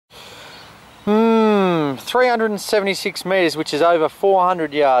376 metres, which is over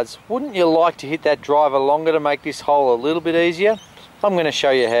 400 yards. Wouldn't you like to hit that driver longer to make this hole a little bit easier? I'm going to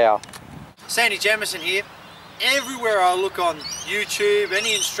show you how. Sandy Jamieson here. Everywhere I look on YouTube,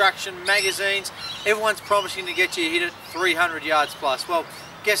 any instruction, magazines, everyone's promising to get you hit it 300 yards plus. Well,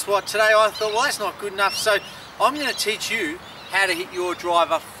 guess what? Today I thought, well, that's not good enough, so I'm going to teach you how to hit your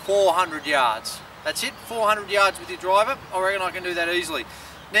driver 400 yards. That's it, 400 yards with your driver. I reckon I can do that easily.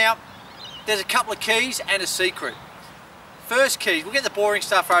 Now, there's a couple of keys and a secret. First key, we'll get the boring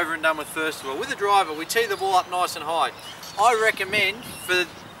stuff over and done with first of all. With the driver, we tee the ball up nice and high. I recommend for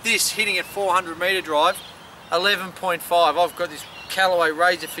this hitting at 400 metre drive, 11.5. I've got this Callaway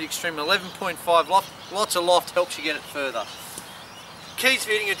Razor Fit Extreme 11.5 loft. Lots of loft helps you get it further. Keys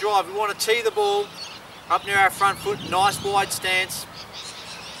for hitting a drive, we want to tee the ball up near our front foot, nice wide stance.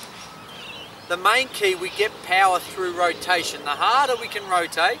 The main key, we get power through rotation. The harder we can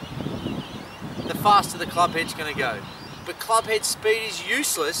rotate, the faster the club head's going to go. But club head speed is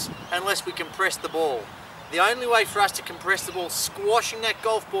useless unless we compress the ball. The only way for us to compress the ball, squashing that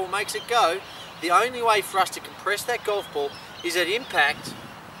golf ball makes it go, the only way for us to compress that golf ball is at impact,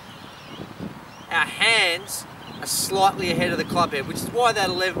 our hands are slightly ahead of the club head, which is why that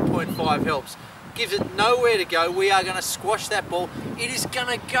 11.5 helps. Gives it nowhere to go. We are going to squash that ball. It is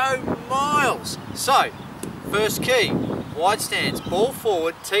going to go miles. So, first key, wide stance, ball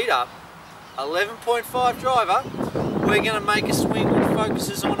forward, teed up, 11.5 driver. We're going to make a swing which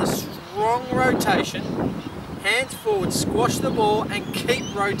focuses on a strong rotation. Hands forward, squash the ball and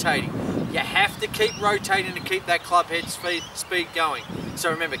keep rotating. You have to keep rotating to keep that club head speed going. So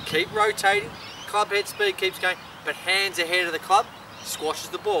remember, keep rotating, club head speed keeps going, but hands ahead of the club, squashes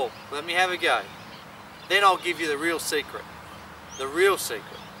the ball. Let me have a go. Then I'll give you the real secret. The real secret.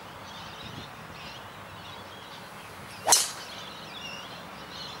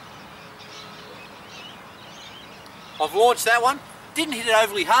 I've launched that one. Didn't hit it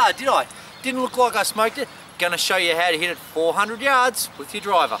overly hard, did I? Didn't look like I smoked it. Gonna show you how to hit it 400 yards with your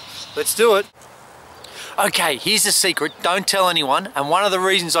driver. Let's do it. Okay, here's the secret. Don't tell anyone. And one of the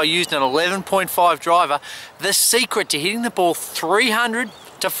reasons I used an 11.5 driver, the secret to hitting the ball 300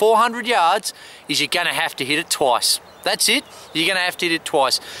 to 400 yards is you're gonna have to hit it twice. That's it. You're gonna have to hit it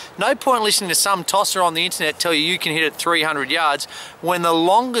twice. No point listening to some tosser on the internet tell you can hit it 300 yards when the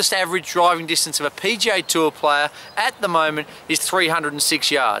longest average driving distance of a PGA Tour player at the moment is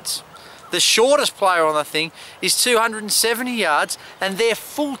 306 yards. The shortest player on the thing is 270 yards, and they're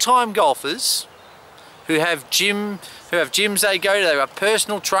full-time golfers who have gyms they go to, they have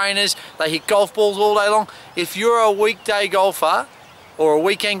personal trainers, they hit golf balls all day long. If you're a weekday golfer or a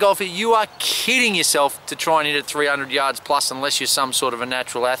weekend golfer, you are kidding yourself to try and hit it 300 yards plus unless you're some sort of a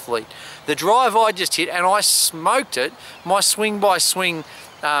natural athlete. The drive I just hit, and I smoked it, my swing by swing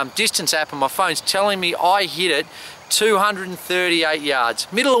distance app on my phone's telling me I hit it 238 yards.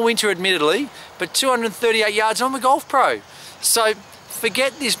 Middle of winter admittedly, but 238 yards. I'm a golf pro. So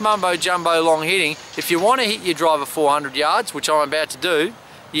forget this mumbo jumbo long hitting. If you want to hit your driver 400 yards, which I'm about to do,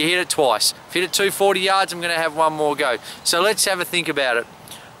 you hit it twice. If you hit it 240 yards, I'm going to have one more go. So let's have a think about it.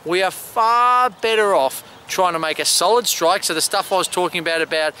 We are far better off trying to make a solid strike. So the stuff I was talking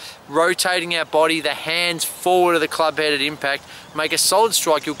about rotating our body, the hands forward of the club head at impact, make a solid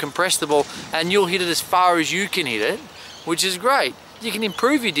strike, you'll compress the ball and you'll hit it as far as you can hit it, which is great. You can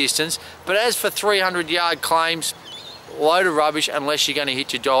improve your distance, but as for 300 yard claims, load of rubbish unless you're going to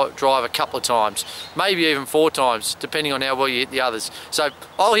hit your drive a couple of times, maybe even 4 times, depending on how well you hit the others. So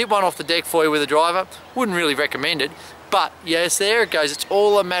I'll hit one off the deck for you with a driver. Wouldn't really recommend it, but yes, there it goes. It's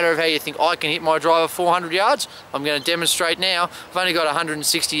all a matter of how you think. I can hit my driver 400 yards. I'm going to demonstrate now. I've only got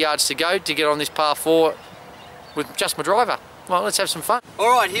 160 yards to go to get on this par 4 with just my driver. Well, let's have some fun. All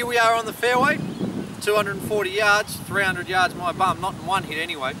right, here we are on the fairway. 240 yards, 300 yards my bum, not in one hit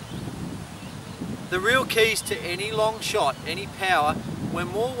anyway. The real keys to any long shot, any power, we're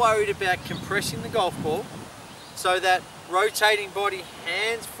more worried about compressing the golf ball so that rotating body,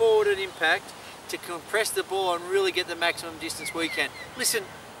 hands forward at impact, to compress the ball and really get the maximum distance we can. Listen,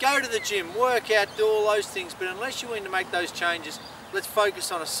 go to the gym, work out, do all those things, but unless you're willing to make those changes, let's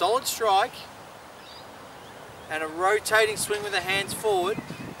focus on a solid strike and a rotating swing with the hands forward,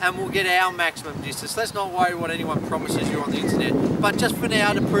 and we'll get our maximum distance. Let's not worry what anyone promises you on the internet, but just for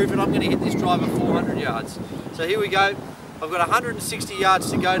now, to prove it, I'm going to hit this driver 400 yards. So here we go. I've got 160 yards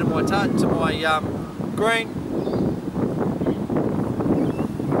to go to my green.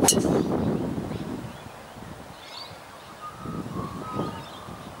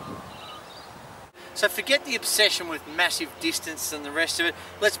 So forget the obsession with massive distance and the rest of it.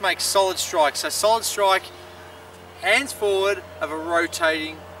 Let's make solid strikes. So solid strike, hands forward of a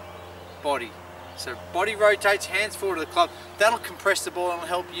rotating body. So body rotates, hands forward to the club. That'll compress the ball and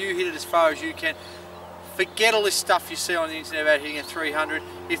help you hit it as far as you can. Forget all this stuff you see on the internet about hitting a 300.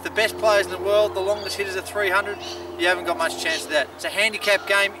 If the best players in the world, the longest hitters are 300, you haven't got much chance of that. It's a handicap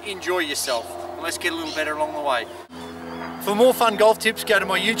game, enjoy yourself. And let's get a little better along the way. For more fun golf tips, go to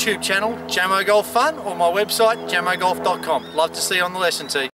my YouTube channel, Jamo Golf Fun, or my website, jamogolf.com. Love to see you on the lesson tee.